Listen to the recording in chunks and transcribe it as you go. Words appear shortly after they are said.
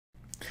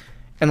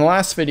In the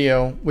last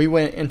video, we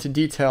went into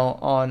detail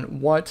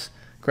on what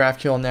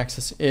GraphQL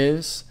Nexus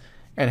is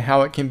and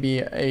how it can be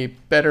a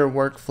better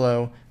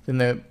workflow than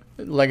the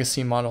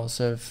legacy models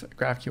of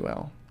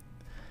GraphQL.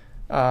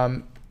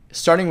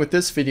 Starting with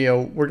this video,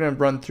 we're going to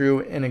run through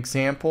an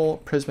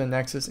example Prisma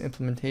Nexus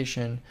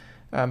implementation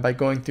by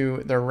going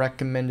through the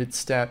recommended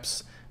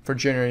steps for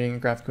generating a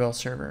GraphQL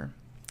server.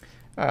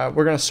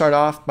 We're going to start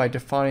off by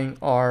defining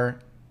our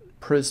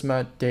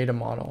Prisma data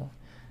model.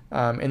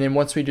 And then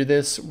once we do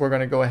this, we're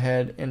going to go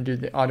ahead and do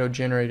the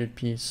auto-generated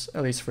piece,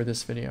 at least for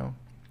this video.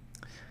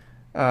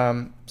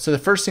 So the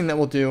first thing that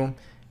we'll do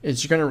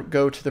is you're going to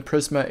go to the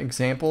Prisma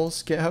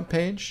examples GitHub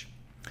page.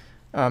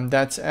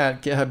 That's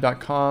at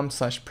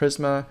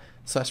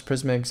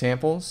github.com/prisma/Prisma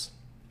examples.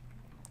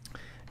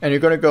 And you're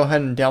going to go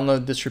ahead and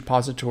download this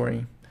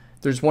repository.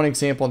 There's one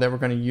example that we're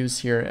going to use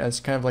here as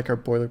kind of like our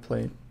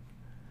boilerplate.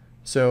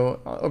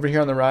 So over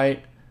here on the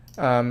right,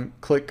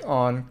 click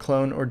on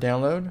clone or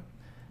download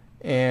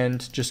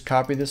and just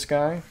copy this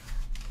guy.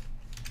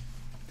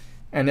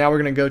 And now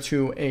we're going to go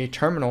to a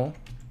terminal.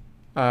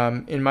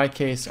 In my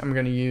case, I'm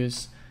going to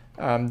use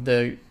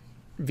the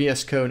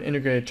VS Code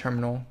integrated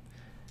terminal.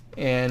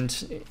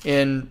 And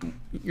in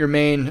your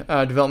main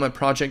development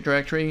project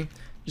directory,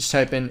 just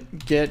type in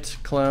git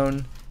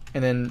clone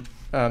and then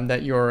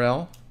that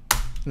URL,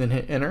 and then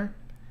hit enter.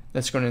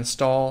 That's going to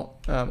install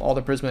all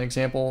the Prisma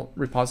example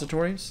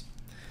repositories.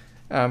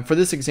 For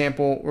this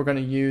example, we're going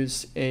to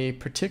use a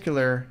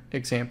particular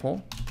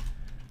example.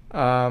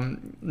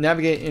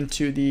 Navigate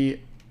into the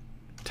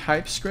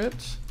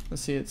TypeScript.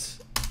 Let's see,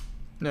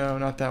 no,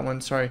 not that one,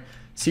 sorry.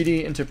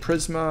 CD into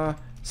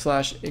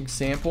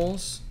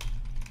Prisma/examples.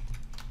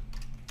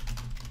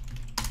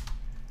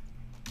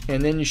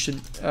 And then you should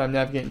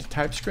navigate into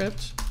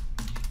TypeScript.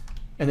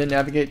 And then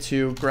navigate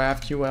to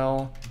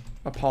GraphQL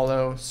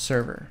Apollo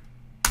Server.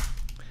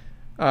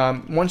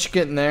 Once you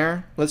get in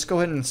there, let's go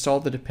ahead and install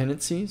the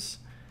dependencies.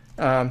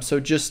 So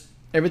just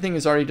everything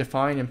is already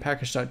defined in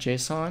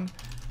package.json.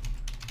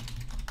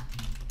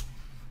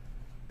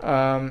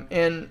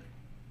 And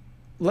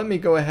let me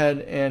go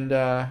ahead and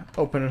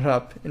open it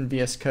up in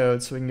VS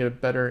Code so we can get a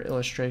better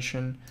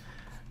illustration.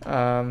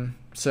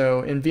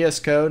 So in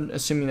VS Code,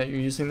 assuming that you're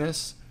using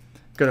this,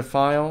 go to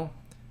File,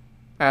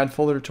 Add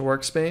Folder to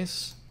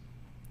Workspace,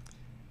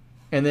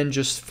 and then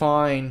just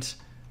find this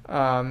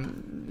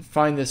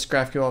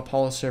GraphQL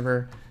Apollo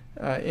Server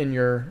in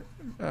your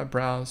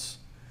browse.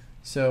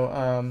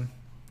 So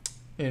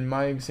in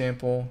my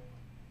example,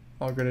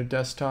 I'll go to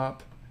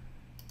Desktop,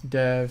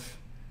 Dev,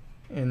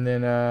 and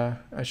then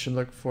I should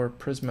look for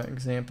Prisma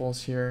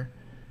examples here,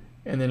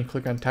 and then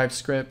click on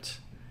TypeScript,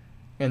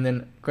 and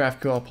then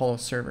GraphQL Apollo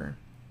Server,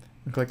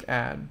 and click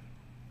Add.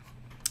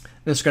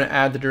 And it's going to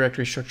add the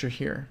directory structure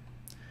here.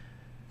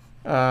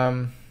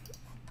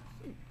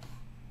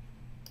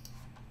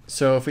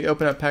 So if we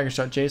open up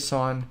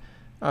package.json,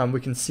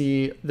 we can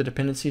see the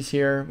dependencies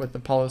here with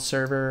Apollo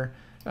Server,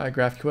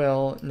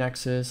 GraphQL,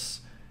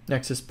 Nexus,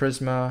 Nexus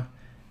Prisma,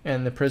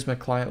 and the Prisma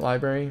client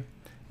library.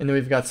 And then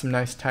we've got some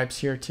nice types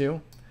here too,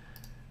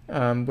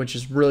 which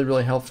is really,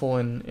 really helpful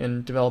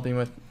in developing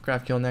with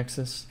GraphQL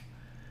Nexus.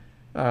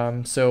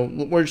 So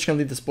we're just going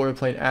to leave this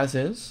boilerplate as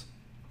is.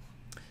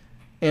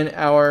 In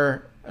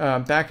our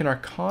back in our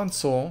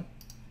console,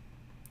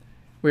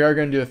 we are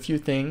going to do a few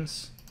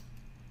things.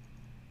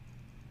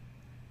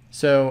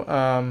 So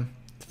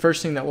the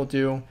first thing that we'll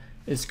do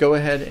is go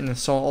ahead and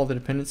install all the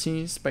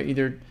dependencies by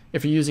either,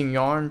 if you're using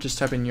yarn, just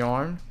type in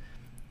yarn.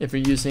 If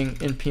you're using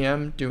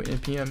npm, do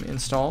npm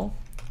install.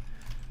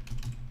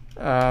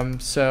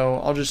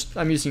 So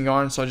I'm using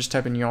yarn, so I'll just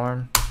type in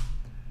yarn,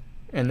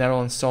 and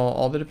that'll install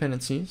all the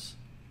dependencies.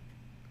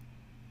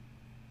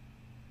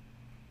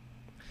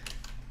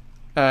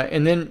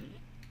 And then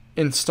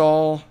we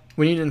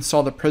need to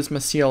install the Prisma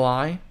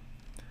CLI.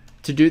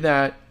 To do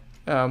that,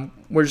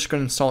 we're just going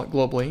to install it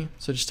globally.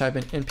 So just type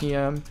in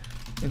npm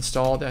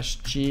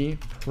install-g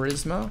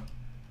Prisma,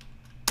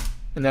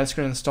 and that's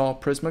going to install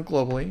Prisma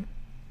globally.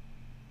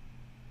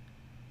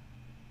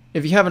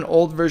 If you have an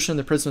old version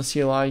of the Prisma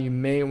CLI, you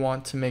may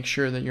want to make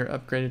sure that you're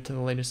upgraded to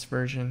the latest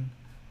version.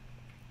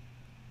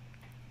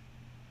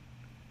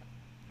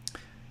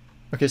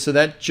 Okay, so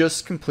that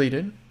just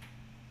completed,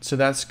 so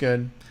that's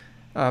good.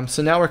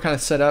 So now we're kind of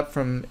set up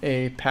from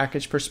a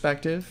package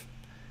perspective.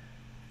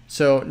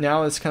 So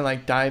now let's kind of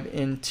like dive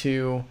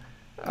into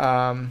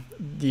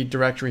the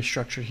directory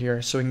structure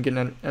here so we can get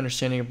an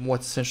understanding of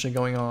what's essentially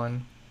going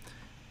on.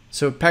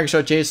 So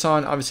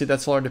package.json, obviously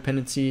that's all our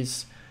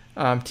dependencies.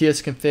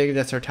 tsconfig,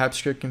 that's our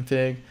TypeScript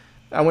config.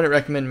 I wouldn't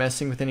recommend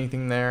messing with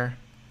anything there.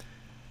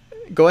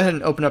 Go ahead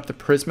and open up the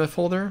Prisma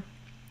folder.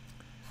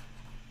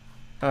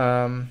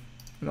 And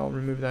I'll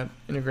remove that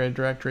integrated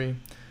directory.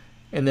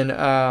 And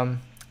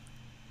then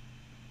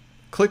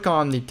click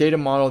on the data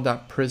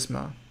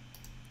model.prisma.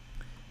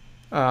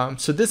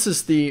 So this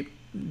is the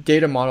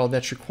data model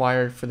that's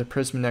required for the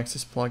Prisma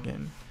Nexus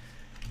plugin.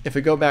 If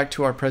we go back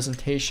to our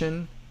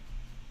presentation,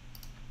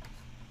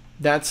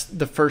 that's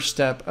the first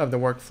step of the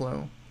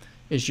workflow,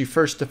 is you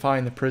first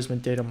define the Prisma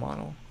data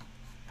model.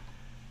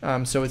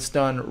 So it's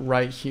done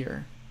right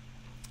here.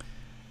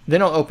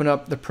 Then I'll open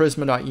up the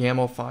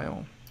prisma.yaml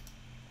file.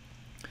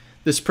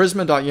 This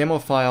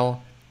prisma.yaml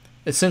file,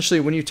 essentially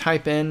when you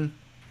type in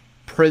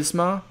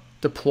Prisma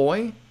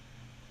Deploy,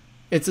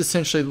 it's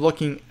essentially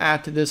looking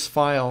at this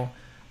file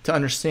to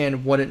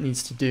understand what it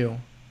needs to do.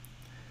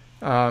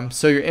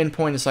 So your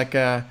endpoint is like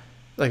a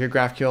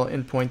GraphQL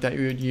endpoint that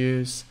you would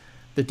use.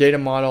 The data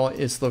model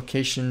is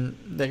location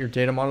that your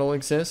data model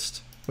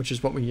exists, which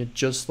is what we had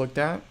just looked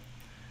at.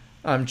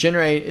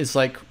 Generate is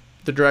like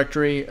the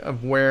directory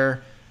of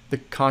where the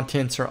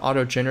contents are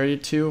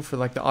auto-generated to for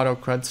like the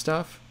auto-CRUD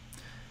stuff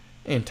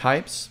and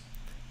types.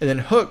 And then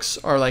hooks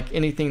are like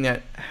anything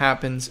that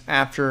happens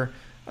after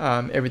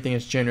everything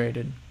is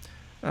generated.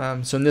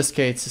 So in this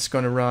case, it's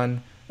going to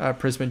run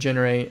Prisma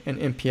generate and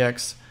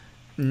npx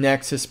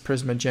Nexus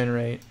Prisma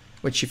generate,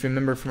 which if you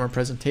remember from our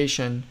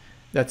presentation,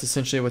 that's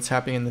essentially what's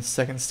happening in the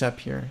second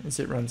step here, is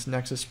it runs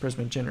Nexus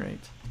Prisma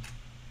generate.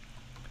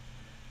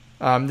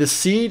 The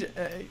seed,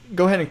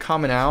 go ahead and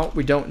comment out.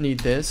 We don't need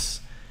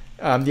this.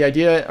 The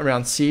idea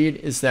around seed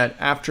is that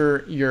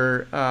after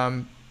your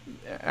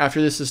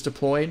after this is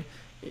deployed,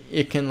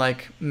 it can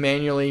like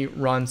manually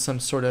run some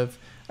sort of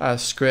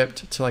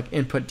script to like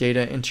input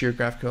data into your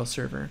GraphQL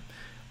server.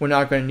 We're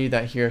not going to need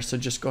that here, so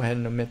just go ahead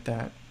and omit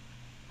that.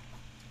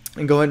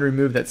 And go ahead and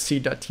remove that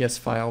seed.ts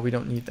file. We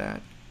don't need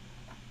that.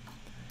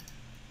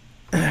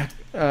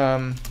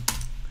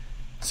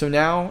 So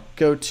now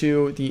go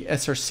to the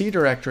src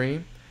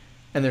directory,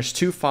 and there's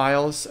two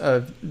files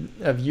of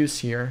use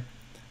here.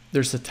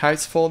 There's the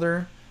types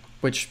folder,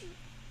 which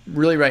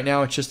really right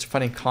now it's just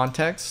defining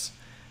context,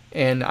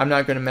 and I'm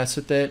not going to mess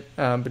with it,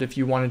 but if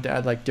you wanted to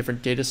add like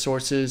different data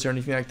sources or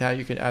anything like that,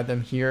 you could add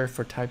them here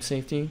for type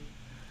safety.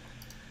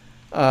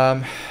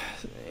 And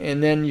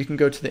then you can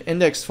go to the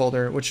index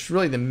folder, which is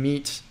really the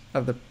meat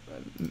of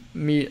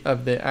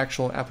the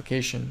actual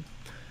application.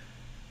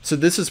 So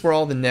this is where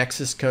all the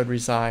Nexus code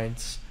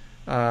resides.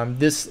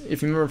 This,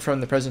 if you remember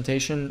from the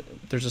presentation,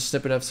 there's a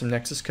snippet of some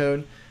Nexus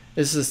code.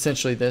 This is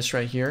essentially this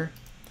right here.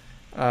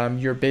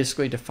 You're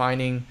basically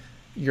defining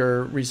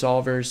your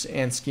resolvers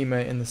and schema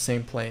in the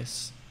same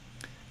place.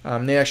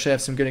 They actually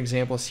have some good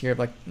examples here,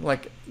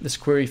 like this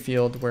query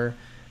field where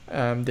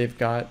they've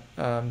got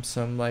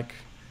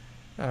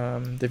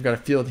they've got a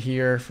field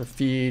here for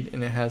feed,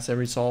 and it has a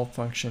resolve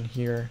function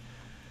here.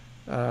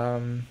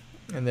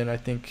 And then I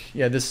think,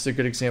 yeah, this is a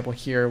good example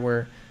here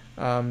where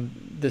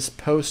this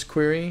post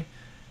query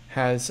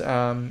has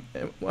an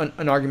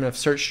argument of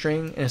search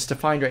string, and it's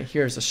defined right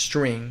here as a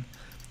string.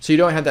 So you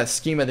don't have that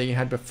schema that you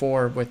had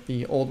before with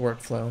the old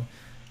workflow.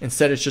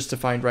 Instead, it's just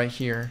defined right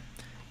here.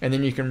 And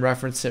then you can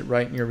reference it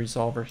right in your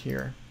resolver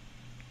here.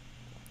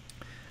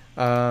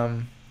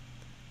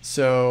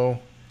 So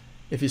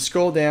if you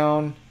scroll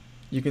down,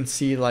 you can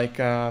see like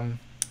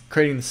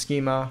creating the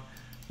schema.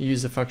 You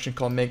use a function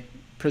called make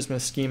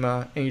Prisma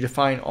schema, and you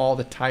define all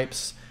the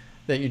types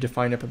that you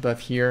defined up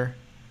above here.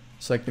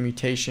 So like the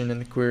mutation and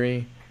the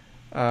query,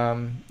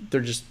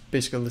 they're just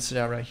basically listed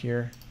out right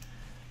here.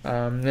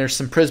 There's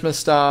some Prisma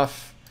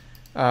stuff.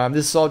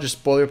 This is all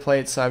just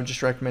boilerplate, so I would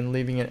just recommend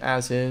leaving it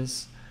as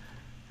is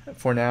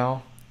for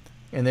now.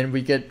 And then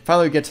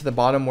finally we get to the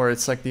bottom where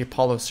it's like the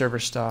Apollo server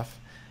stuff.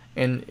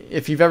 And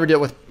if you've ever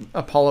dealt with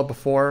Apollo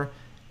before,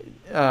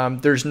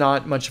 there's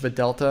not much of a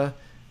delta.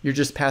 You're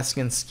just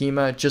passing in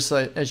schema just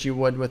like as you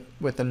would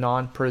with a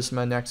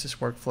non-Prisma Nexus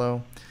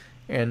workflow,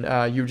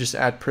 and you just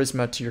add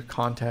Prisma to your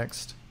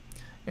context,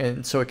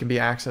 and so it can be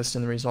accessed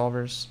in the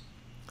resolvers.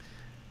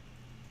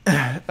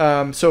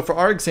 So for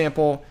our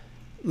example,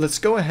 let's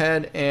go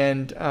ahead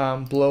and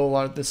blow a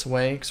lot of this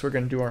away because we're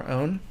going to do our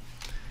own.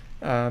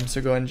 So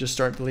go ahead and just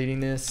start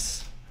deleting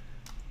this.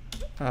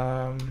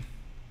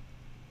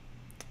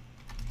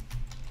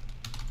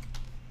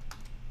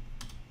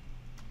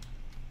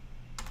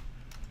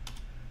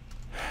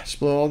 Just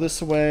blow all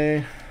this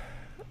away.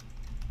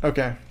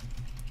 Okay.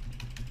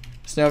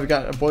 So now we've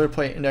got a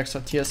boilerplate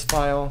index.ts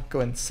file. Go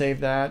ahead and save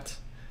that.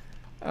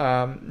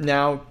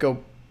 Now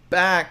go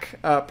back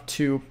up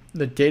to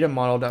the data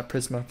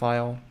model.prisma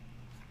file.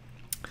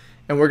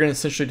 And we're going to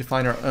essentially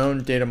define our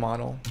own data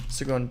model.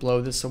 So go ahead and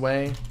blow this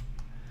away.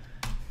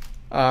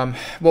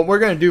 What we're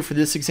going to do for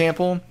this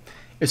example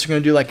is we're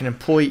going to do like an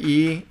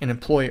employee and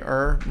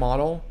employer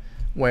model,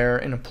 where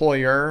an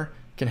employer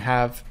can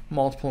have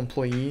multiple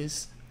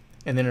employees,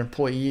 and then an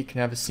employee can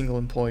have a single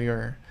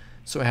employer.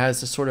 So it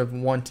has a sort of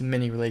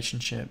one-to-many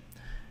relationship.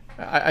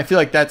 I feel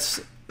like it's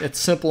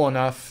simple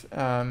enough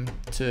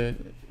to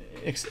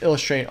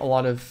illustrate a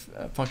lot of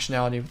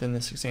functionality within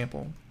this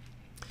example.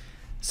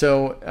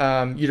 So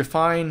you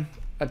define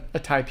a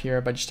type here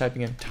by just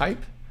typing in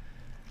type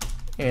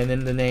and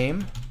then the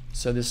name.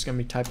 So this is going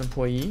to be type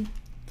employee.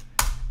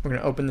 We're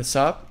going to open this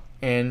up,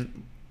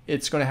 and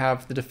it's going to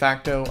have the de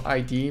facto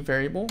ID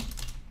variable,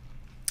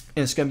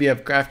 and it's going to be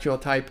of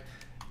GraphQL type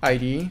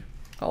ID,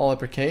 all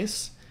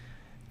uppercase,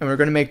 and we're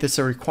going to make this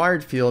a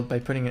required field by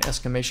putting an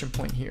exclamation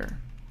point here.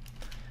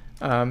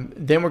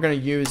 Then we're going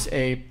to use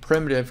a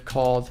primitive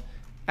called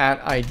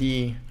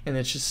 @ID, and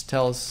it just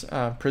tells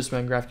Prisma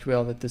and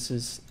GraphQL that this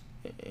is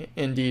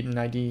indeed an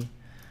ID.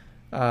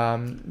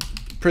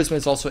 Prisma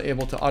is also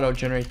able to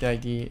auto-generate the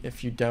ID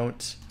if you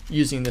don't,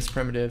 using this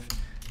primitive,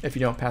 if you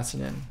don't pass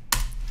it in.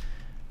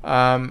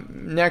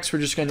 Next, we're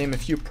just going to name a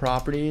few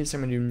properties.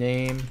 I'm going to do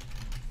name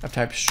of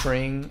type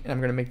string, and I'm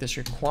going to make this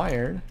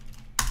required.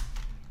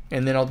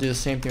 And then I'll do the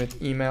same thing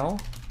with email.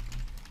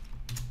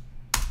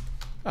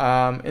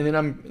 And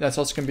then that's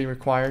also going to be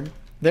required.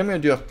 Then I'm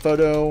going to do a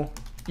photo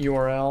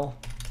URL,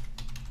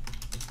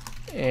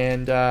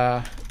 and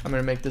I'm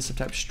going to make this of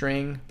type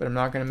string, but I'm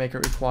not going to make it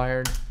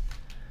required.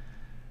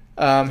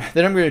 Then I'm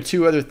going to do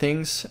two other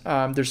things.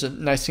 There's a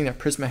nice thing that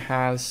Prisma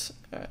has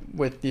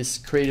with this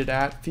created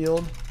at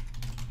field.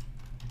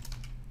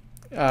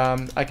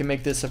 I can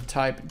make this of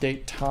type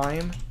date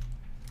time,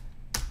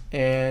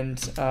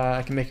 and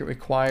I can make it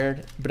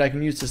required, but I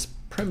can use this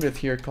primitive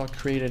here called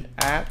created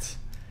at,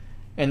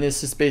 and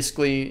this is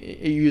basically,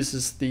 it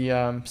uses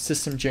the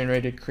system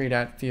generated create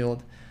at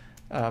field,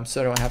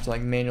 so I don't have to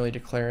like manually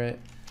declare it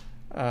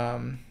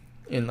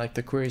in like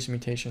the queries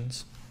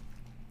mutations.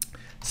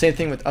 Same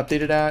thing with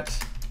updated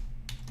at.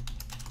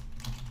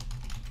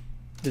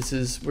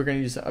 We're going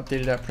to use the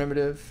updated at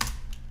primitive.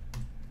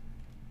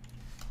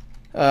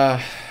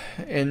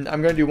 And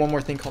I'm going to do one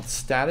more thing called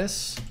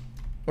status,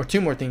 or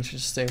two more things, I should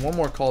say. One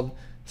more called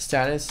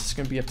status. It's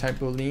going to be of type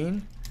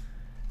boolean,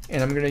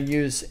 and I'm going to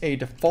use a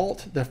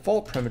default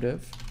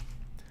primitive,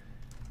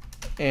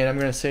 and I'm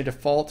going to say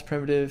default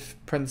primitive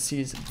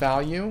parentheses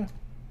value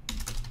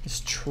is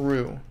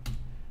true.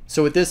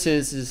 So what this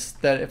is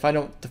that if I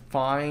don't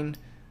define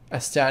a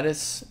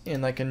status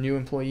in like a new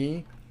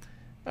employee,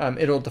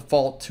 it'll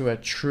default to a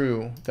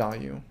true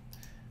value.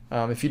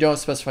 If you don't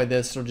specify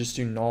this, it'll just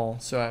do null.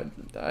 So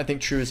I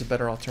think true is a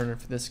better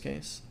alternative for this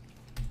case.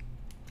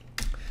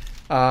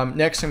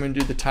 Next, I'm going to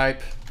do the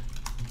type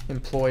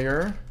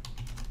employer,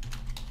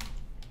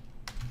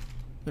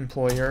 and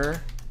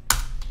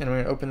I'm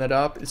going to open that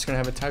up. It's going to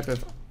have a type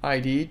of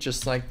ID,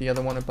 just like the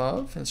other one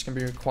above, and it's going to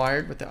be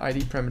required with the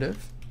ID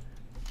primitive.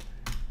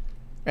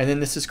 And then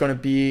this is going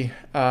to be,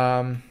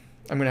 I'm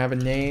going to have a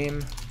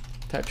name,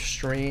 type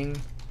string.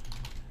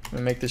 I'm going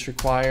to make this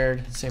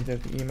required. Same thing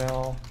with the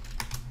email.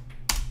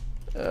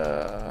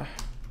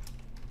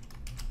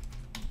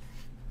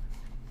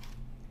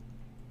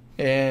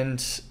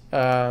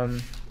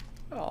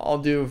 I'll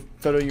do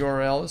photo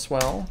URL as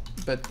well,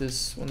 but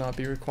this will not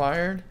be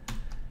required.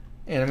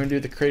 And I'm going to do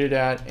the created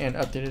at and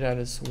updated at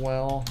as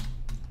well.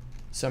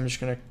 So I'm just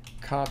going to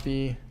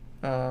copy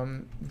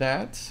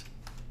that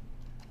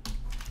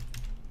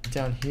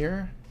down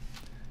here.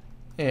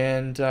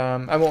 And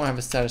I won't have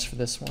a status for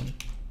this one.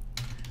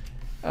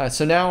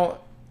 So now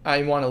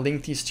I want to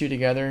link these two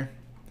together.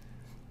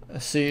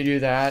 So you do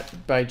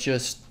that by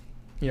just,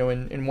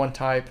 in one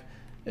type.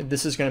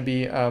 This is going to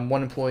be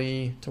one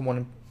employee to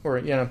one, or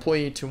an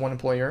employee to one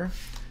employer.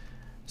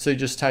 So you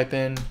just type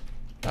in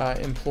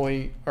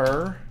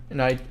employer,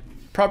 and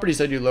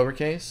properties I do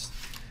lowercase,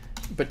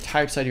 but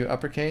types I do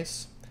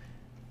uppercase.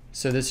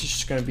 So this is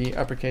just going to be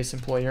uppercase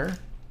employer.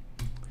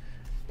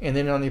 And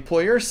then on the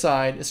employer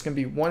side, it's going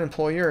to be one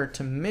employer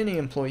to many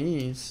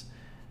employees.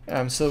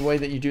 So the way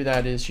that you do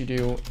that is you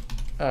do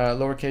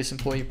lowercase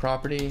employee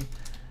property,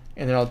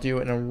 and then I'll do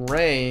an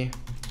array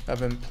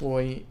of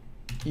employee.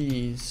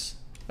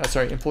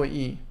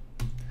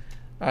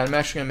 I'm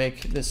actually going to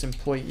make this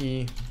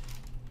employee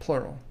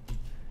plural,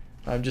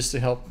 just to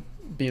help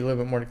be a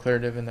little bit more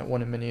declarative in that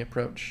one and many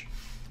approach.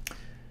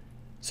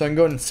 So I can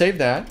go ahead and save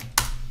that.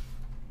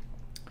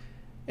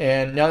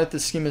 And now that the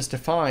schema is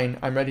defined,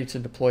 I'm ready to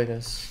deploy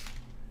this.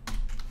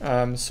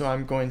 So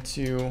I'm going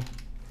to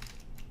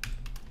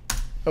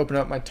open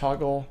up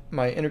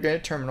my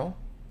integrated terminal,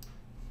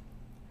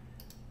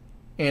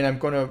 and I'm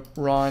going to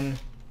run.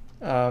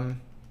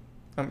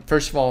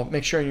 First of all,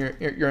 make sure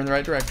you're in the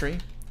right directory,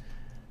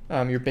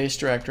 your base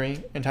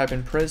directory, and type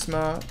in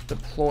Prisma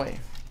Deploy.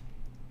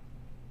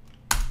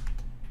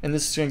 And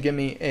this is going to give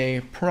me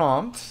a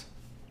prompt,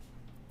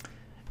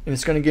 and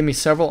it's going to give me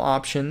several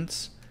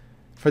options.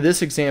 For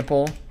this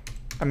example,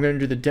 I'm going to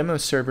do the demo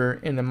server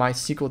in the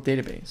MySQL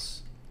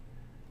database,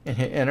 and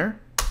hit enter.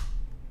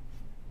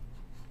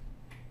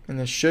 And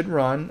this should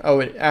run. Oh,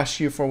 it asks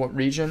you for what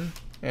region,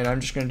 and I'm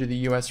just going to do the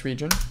US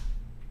region.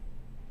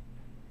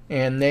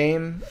 And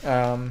name,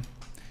 I'll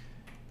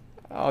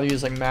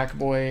use like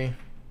MacBoy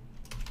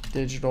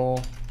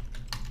Digital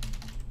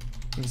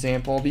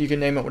example, but you can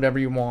name it whatever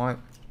you want.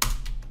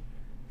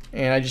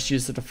 And I just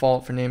use the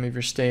default for name of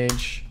your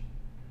stage.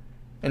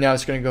 And now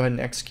it's going to go ahead and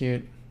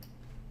execute.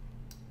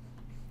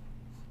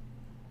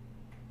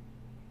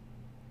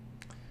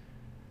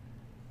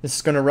 This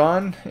is going to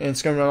run, and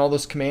it's going to run all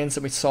those commands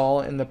that we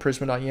saw in the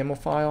prisma.yaml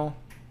file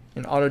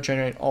and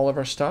auto-generate all of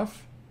our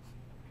stuff.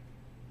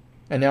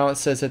 And now it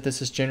says that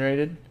this is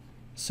generated,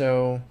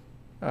 so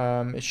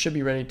it should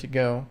be ready to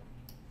go.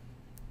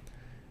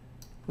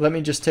 Let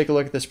me just take a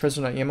look at this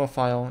prisma.yaml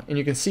file, and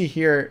you can see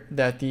here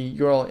that the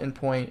URL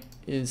endpoint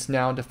is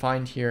now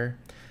defined here.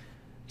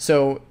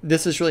 So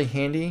this is really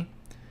handy.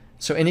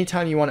 So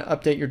anytime you want to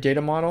update your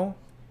data model,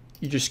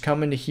 you just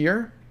come into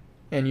here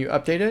and you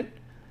update it.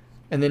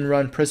 and then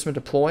run Prisma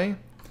Deploy,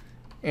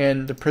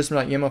 and the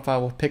Prisma.yaml file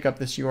will pick up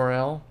this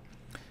URL,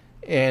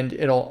 and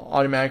it'll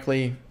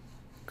automatically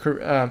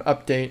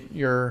update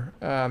your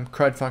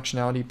CRUD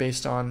functionality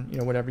based on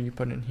whatever you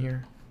put in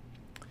here.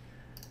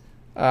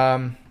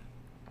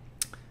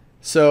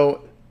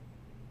 So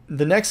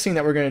the next thing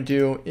that we're going to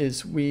do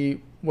is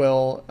we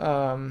will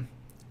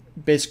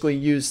basically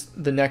use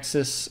the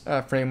Nexus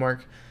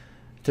framework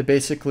to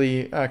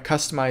basically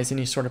customize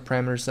any sort of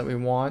parameters that we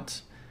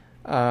want.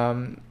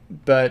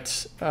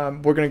 But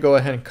we're going to go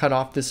ahead and cut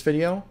off this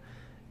video,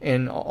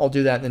 and I'll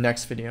do that in the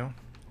next video.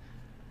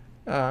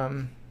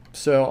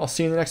 So I'll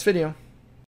see you in the next video.